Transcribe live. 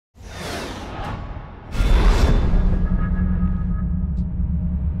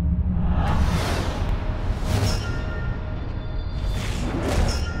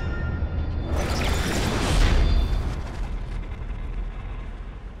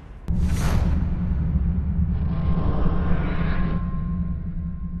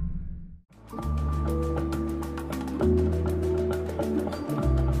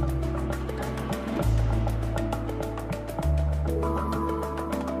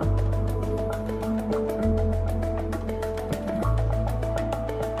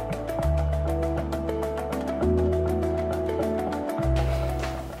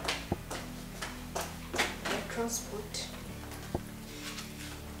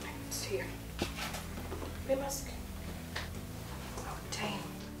here. My mask. Oh, time.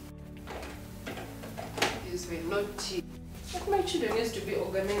 These were not cheap. But my children used to be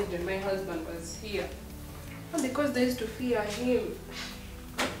organized when my husband was here. And because they used to fear him.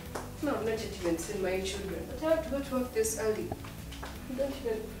 No, I've not even seen my children. But I have to go to work this early. Don't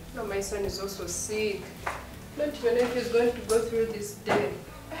even... No, my son is also sick. Don't even know if he's going to go through this day.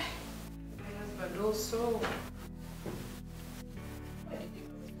 My husband also.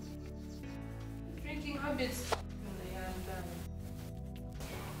 Drinking habits.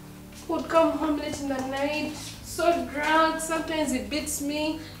 Would come home late in the night, so drunk. Sometimes he beats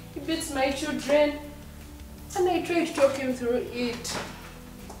me, he beats my children. And I try to talk him through it.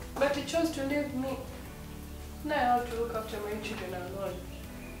 But he chose to leave me. Now I have to look after my children alone.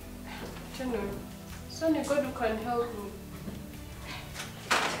 You know, it's only God who can help me.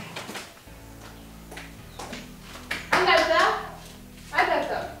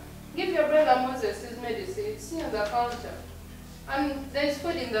 Agatha, give your brother Moses his medicine. It's near the counter. And there's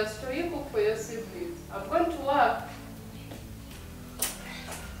food in the store. You cook for your siblings. I'm going to work.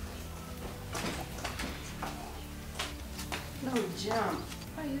 No jam.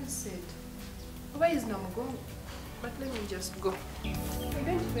 Why you said? Why is no go? But let me just go. I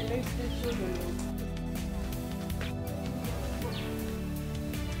don't even know if this food will work.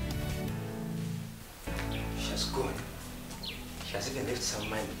 She has gone. She has even left some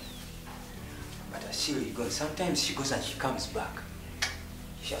money. But as she will go, sometimes she goes and she comes back.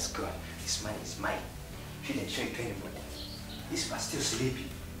 She has gone. This money is mine. She didn't show it to anybody. This man's still sleeping.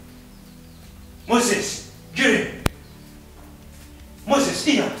 Moses! Get in! Moses,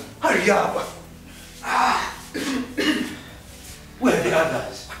 Ian! Hurry up! Where are the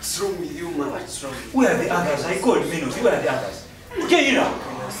others? What's wrong with you, man? What's wrong with you? Where are the others? I called Minos. Where are the others? Get in now!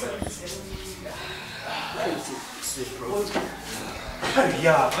 Hurry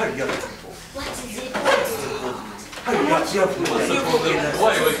up, hurry up. What is it? Hurry up, you have to. Why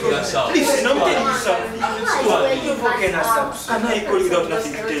are you waking us up? Listen, I'm telling you something. You're waking us up. Can I call you without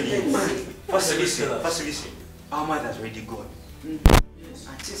nothing to tell you? First listen. Our mother's already gone. And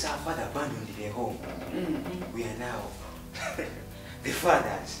since our father abandoned their home, we are now the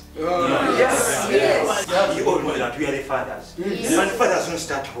fathers. Yes. You all know that we are the fathers. And fathers don't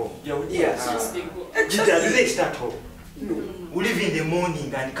start home. Yes. They start home. We leave in the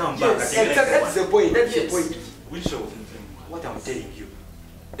morning and come back. That's the point. That's the point. So, what I'm telling you,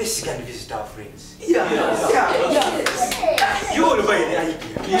 let's go and visit our friends. Yeah. You all buy the idea.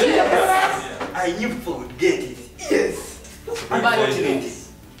 Yes. I knew people would get it. Yes. Unfortunately,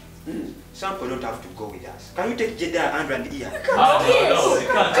 some people don't have to go with us. Can you take Jeddah, Andrew, and Ian? No, you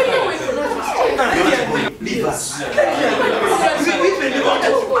can't. Leave us. Just Even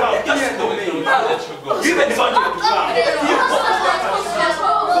wanted to come. Even wanted to come.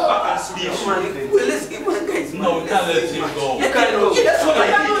 Go back and sleep. Well, let's give one guys. No, we can't let him go. You can't go. That's what I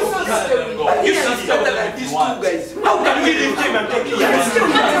did. You can't let him go. You see better than these two guys. How can we leave him and take Ian? What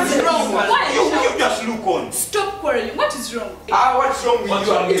is wrong? Why? You just look on. Stop quarreling. What is wrong? What's wrong with What's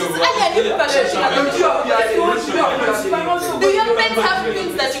you? wrong with you? Do your men have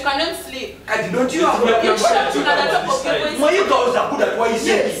things that you cannot sleep? Don't you have You shout at the top of your voice. My you girls are good at what you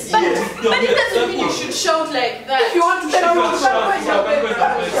say. But it doesn't mean you should shout like that. If you want to shout,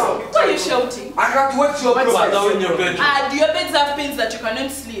 Why are you shouting? I have to watch your But now in your bedroom. Do your beds have pins that you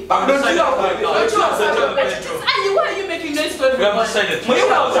cannot sleep? Don't you have And why are you making noise for We have everyone? decided. My you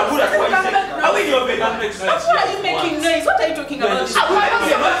girls are good at what you say. Are we in your bedroom? Why are you making noise? What are you talking about? We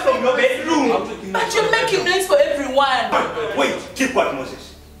are not from your bedroom. But you're making noise for everyone. Wait, keep quiet,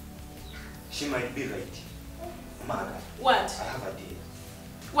 Moses. She might be right. Maga, What? I have a deal.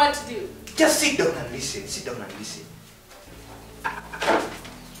 What deal? Just sit down and listen. Sit down and listen. I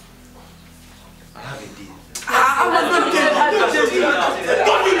have a deal.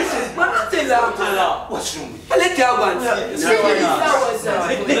 Don't you listen? What's wrong with you? Let her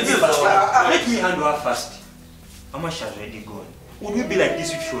Let me handle her first. Amasha has already gone. Would we be like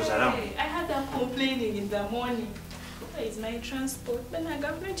this if she was around? I had them complaining in the morning. Where is my transport? When I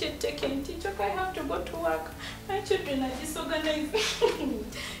got not yet taken teacher, I have to go to work. My children are disorganized.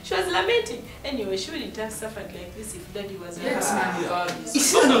 She was lamenting. Anyway, she wouldn't have suffered like this if daddy was around. It's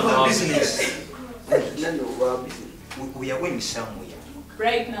none of our business. None of our business. We are going somewhere.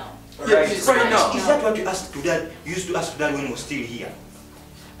 Right now. Yes, right now. Is that what you asked to dad? You used to ask to dad when he was still here?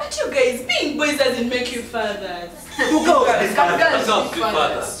 But you guys, being boys doesn't make you fathers. You girls are the fathers. Not be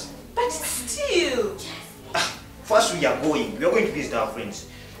fathers. But still. First we are going to visit our friends.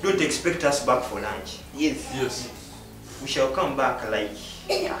 Don't expect us back for lunch. Yes. We shall come back like,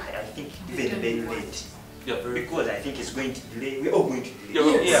 I think even very late. Yeah, very. Because I think it's going to delay. We're all going to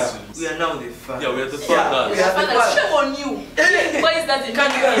delay. Yeah. We are now the fathers. Yeah, we are the We fathers. are the fathers. Shame on you. Boys doesn't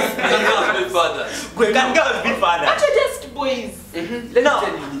Can mean girls boys. Can girls be fathers? Can girls be fathers? Aren't you just boys? Let me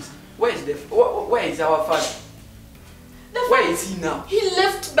tell you this. Where is our father? The Where fact is he now? he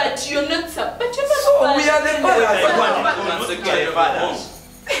left, but you're not but you're not So we are the fathers.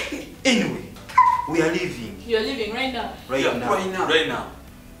 Anyway, we are leaving You're leaving right now. right Yeah, now. Right now.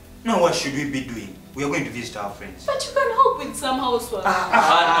 Now what should we be doing? We are going to visit our friends. But you can help with some housework. Some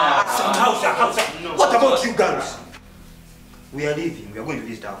house. No. What about you girls? We are leaving. We are going to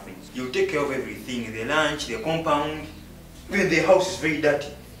visit our friends. You take care of everything, the lunch, the compound. When the house is very dirty.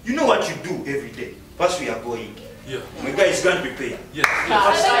 You know what you do every day. First we are going. Yeah. My guys can't prepare. Yes.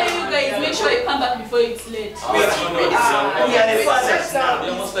 I tell you guys, make sure you come back before it's late. We are the fathers now.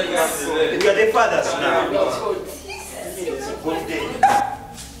 You must like We are the fathers now. Good day.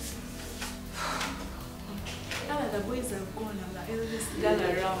 Now the boys have gone, I'm like, oh, this girl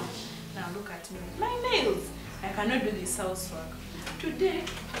around. Now look at me. My nails. I cannot do this housework. Today,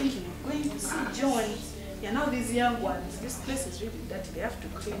 thinking of going to see John. Yeah, now these young ones, this place is really dirty. They have to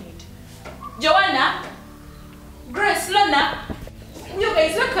clean it. Joanna, Grace, Lona, you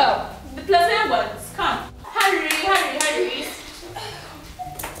guys look up. The plus young ones, come. Hurry.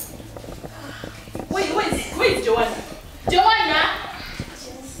 Where's Joanna? Joanna!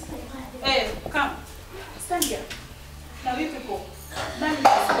 Hey, come. Stand here. Now you people.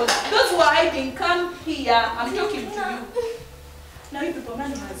 Those who are hiding, come here. I'm talking to you. Now you people,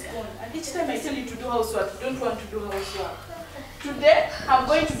 man has gone. And each time I tell you to do housework, you don't want to do housework. Today, I'm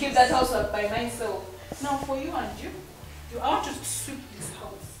going to give that housework by myself. Now for you and you, I want you to sweep this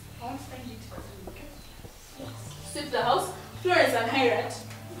house. I want to find it for you, okay? Sweep the house. Florence and Hirat,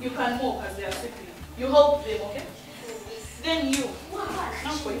 you can move as they are sweeping. You help them, okay? Then you.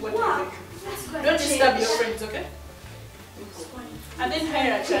 Now for you, what are you doing? Don't disturb your friends, okay? And then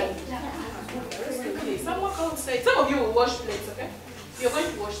Hirat and some work outside. Some of you will wash plates, okay? You're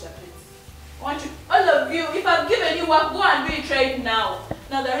going to wash the plates. I want you, all of you, if I've given you work, go and do it right now.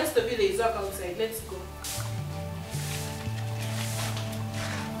 Now the rest of you, there is work outside. Let's go.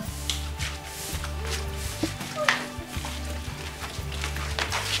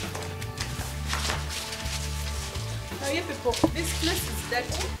 Now you people, this place is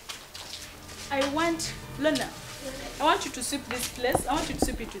dirty. I want, Lona, I want you to sweep this place. I want you to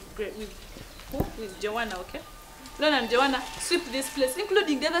sweep it with Joanna, okay? Lona and Joanna, sweep this place,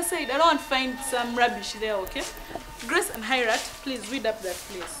 including the other side. I don't want to find some rubbish there, okay? Grace and Hirat, please weed up that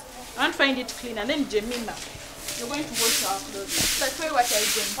place. I want to find it clean. And then Jemima, you're going to wash our clothes. But wait, what are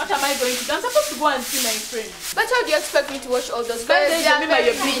you doing? What am I going to do? I'm supposed to go and see my friend. But how do you expect me to wash all those But clothes? then Jemima,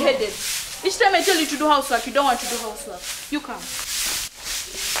 you're big-headed. Each time I tell you to do housework, you don't want to do housework. You come.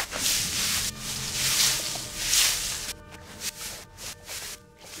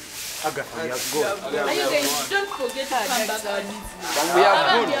 Agatha, we are going. Are you guys, don't forget to come back early. We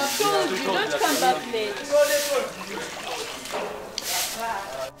are good. I've told you, don't come back late.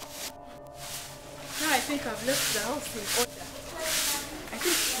 Now I think I've left the house in order. I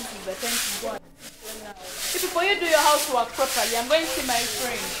think this is the time to go. If before you do your housework properly, I'm going to see my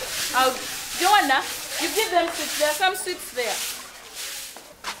friend. Joanna, you give them seats. There are some seats there.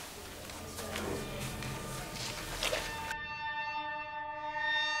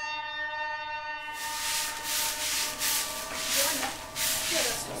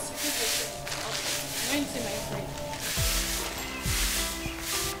 I'm going to see my friend.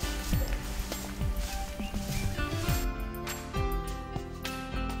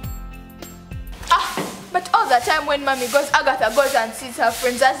 But all the time when Mommy goes, Agatha goes and sees her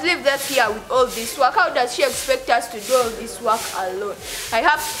friends and leaves us here with all this work. How does she expect us to do all this work alone? I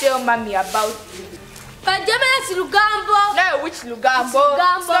have to tell Mommy about it. But Gemma is Lugambo. No, which Lugambo?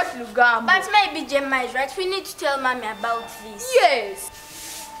 It's not Lugambo. But maybe Gemma is right. We need to tell Mommy about this. Yes.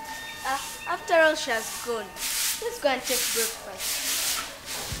 After all, she has gone. Let's go and take breakfast.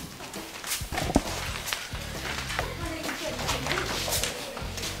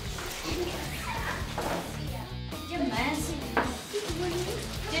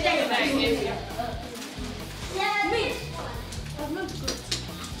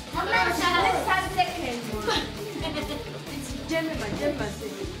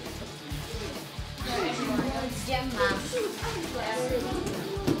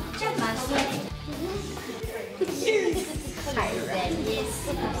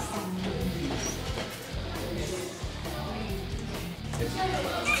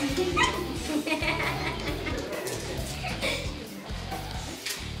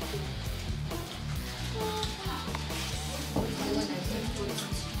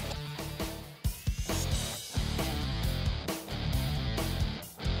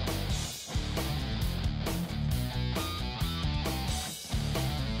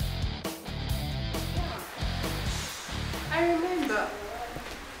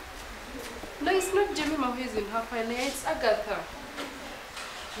 now he's in her final year. It's Agatha.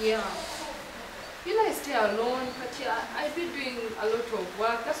 Yeah. You know, I stay alone, but yeah, I've been doing a lot of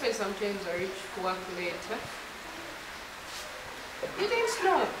work. That's why sometimes I reach work late. Huh? You didn't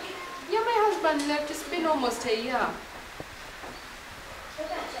know? Yeah, my husband left. It's been almost a year.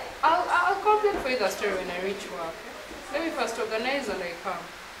 I'll complete for you the story when I reach work. Let me first organize and I come.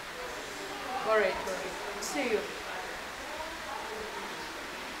 Alright. See you.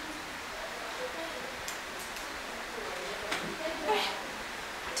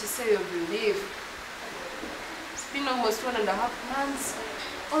 To say you believe. It's been almost 1.5 months.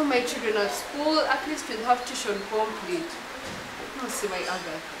 All my children are at school. At least we'll have tuition complete. Now see my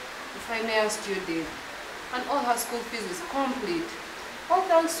Agatha. The final year student. And all her school fees is complete. All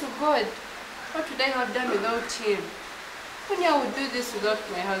thanks to God. What would I have done without him? Only I would do this without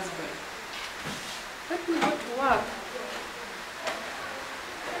my husband. Let me go to work.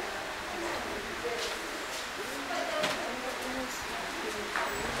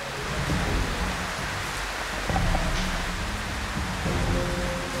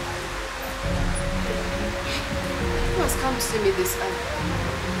 You must come to see me this hour.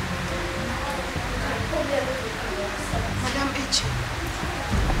 Madam H.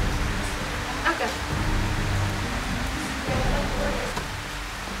 Agatha.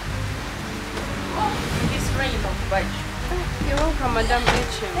 It's Rainbow Badge. You're welcome, Madam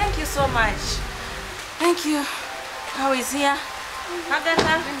H. Thank you so much. Thank you. How is here?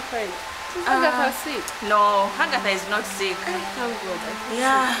 Agatha? I'm fine. Is Agatha sick? No, Agatha is not sick. Thank God.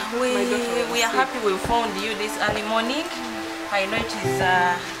 Yeah, My daughter was we are sick. happy we found you this early morning. I know it is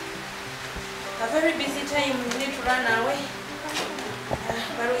a very busy time. We need to run away.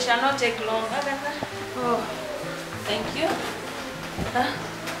 But we shall not take long. Agatha? Oh, thank you. Yeah.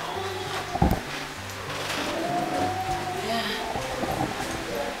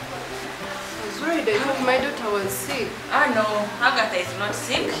 I was worried. I thought my daughter was sick. No, Agatha is not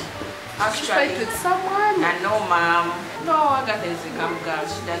sick. She Actually, fight with someone. no, ma'am. No, Agatha is a calm girl.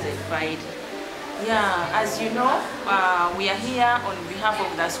 She doesn't fight. Yeah, as you know, we are here on behalf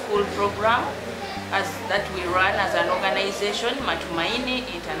of the school program that we run as an organization, Matumaini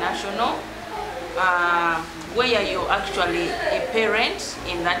International, where you're actually a parent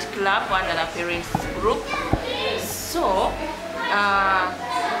in that club under a parents group. So,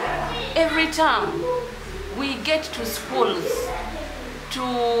 every time we get to schools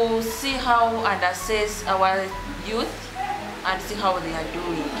to see how and assess our youth and see how they are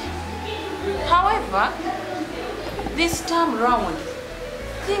doing. However, this time round,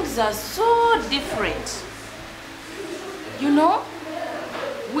 things are so different. You know,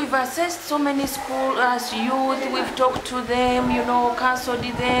 we've assessed so many schools as youth, we've talked to them, you know, counseled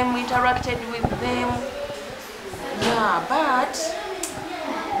them, interacted with them. Yeah, but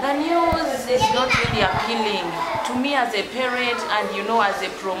the news is not really appealing to me as a parent and, you know, as a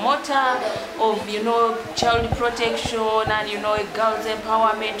promoter of, you know, child protection and, you know, girls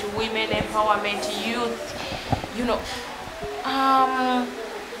empowerment, women empowerment, youth, you know.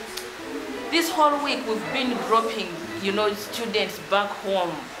 This whole week we've been dropping, you know, students back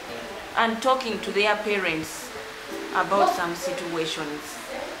home and talking to their parents about some situations.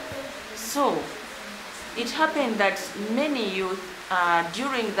 So it happened that many youth,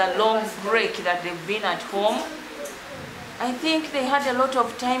 during the long break that they've been at home, I think they had a lot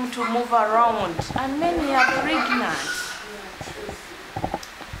of time to move around, and many are pregnant.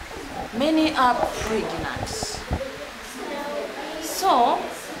 Many are pregnant. So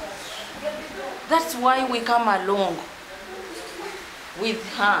that's why we come along with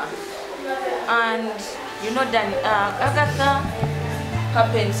her. And you know that Agatha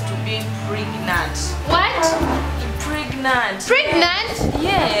happens to be pregnant. What? Pregnant. Pregnant?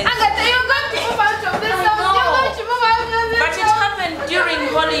 Yes. Agatha, you're going to move out of this house. You're going to move out of this But it happened during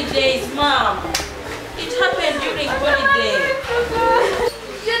holidays, Mom. It happened during holidays.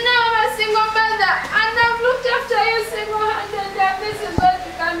 You know I'm a single mother and I've looked after you single-handed and this is what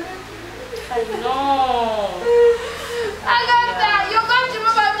you can do. I know. Agatha, you're going to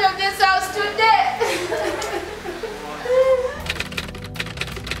move out of this house today.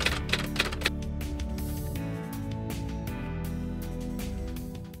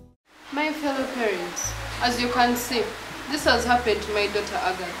 My fellow parents, as you can see, this has happened to my daughter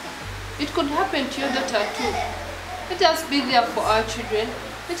Agatha. It could happen to your daughter too. Let us be there for our children.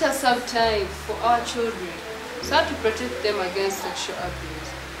 Let us have time for our children, so as to protect them against sexual abuse.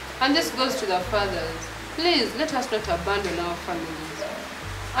 And this goes to the fathers. Please, let us not abandon our families.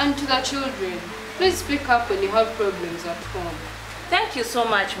 And to the children, please speak up when you have problems at home. Thank you so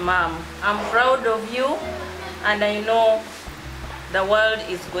much, Mom. I'm proud of you, and I know the world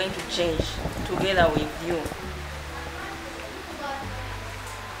is going to change together with you.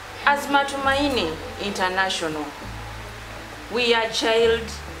 As Matumaini International, we are child,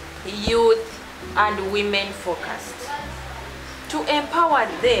 youth, and women focused to empower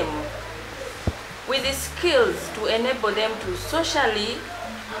them with the skills to enable them to socially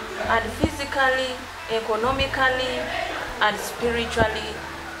and physically, economically, and spiritually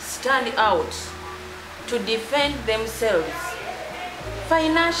stand out, to defend themselves,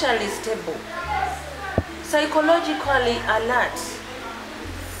 financially stable, psychologically alert.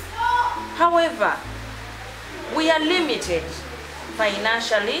 However, we are limited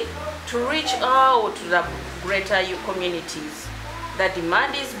financially to reach out to the greater communities. The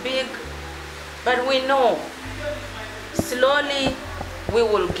demand is big, but we know slowly we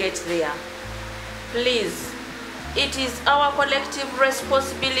will get there. Please, it is our collective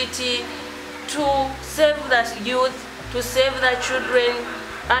responsibility to save the youth, to save the children,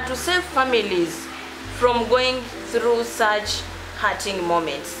 and to save families from going through such hurting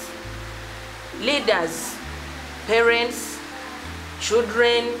moments. Leaders, parents,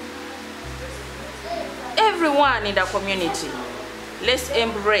 children, everyone in the community, let's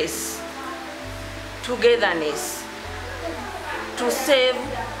embrace togetherness to save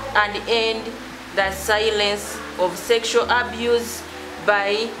and end the silence of sexual abuse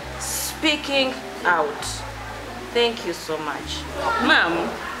by speaking out. Thank you so much. Ma'am,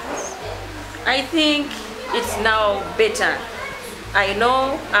 I think it's now better. I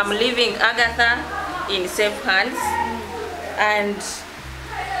know I'm leaving Agatha in safe hands, and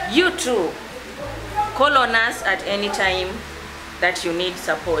you too, call on us at any time that you need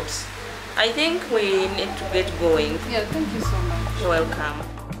support. I think we need to get going. Yeah, thank you so much. You're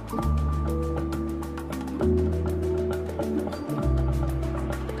welcome.